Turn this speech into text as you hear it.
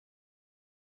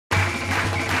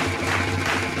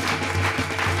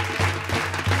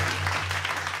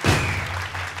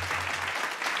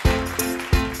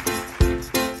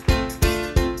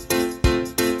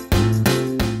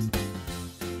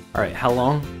All right, how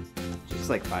long?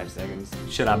 Just like 5 seconds.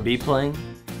 Should I be playing?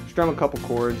 Strum a couple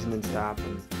chords and then stop.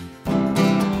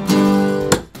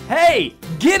 Hey,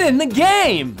 get in the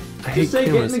game! Just say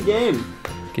get in the game.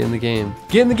 Get in the game.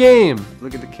 Get in the game!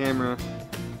 Look at the camera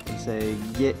and say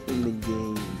get in the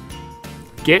game.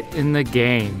 Get in the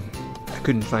game. I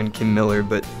couldn't find Kim Miller,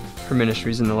 but her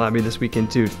ministry's in the lobby this weekend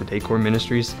too. It's the Decor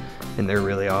Ministries, and they're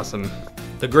really awesome.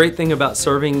 The great thing about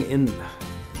serving in...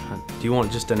 Do you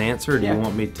want just an answer, or do you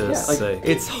want me to say?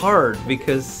 It's hard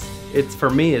because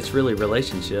for me, it's really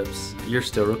relationships. You're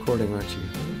still recording, aren't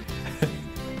you?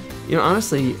 You know,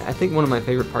 honestly, I think one of my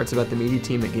favorite parts about the media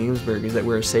team at Ginghamsburg is that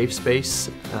we're a safe space.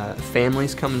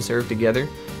 Families come and serve together.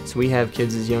 So we have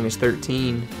kids as young as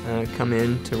 13 come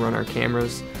in to run our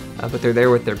cameras, but they're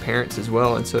there with their parents as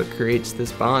well, and so it creates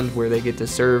this bond where they get to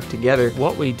serve together.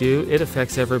 What we do, it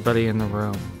affects everybody in the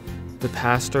room. The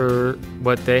pastor,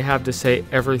 what they have to say,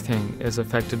 everything is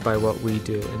affected by what we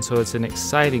do. And so it's an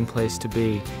exciting place to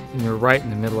be, and you're right in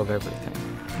the middle of everything.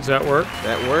 Does that work?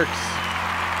 That works.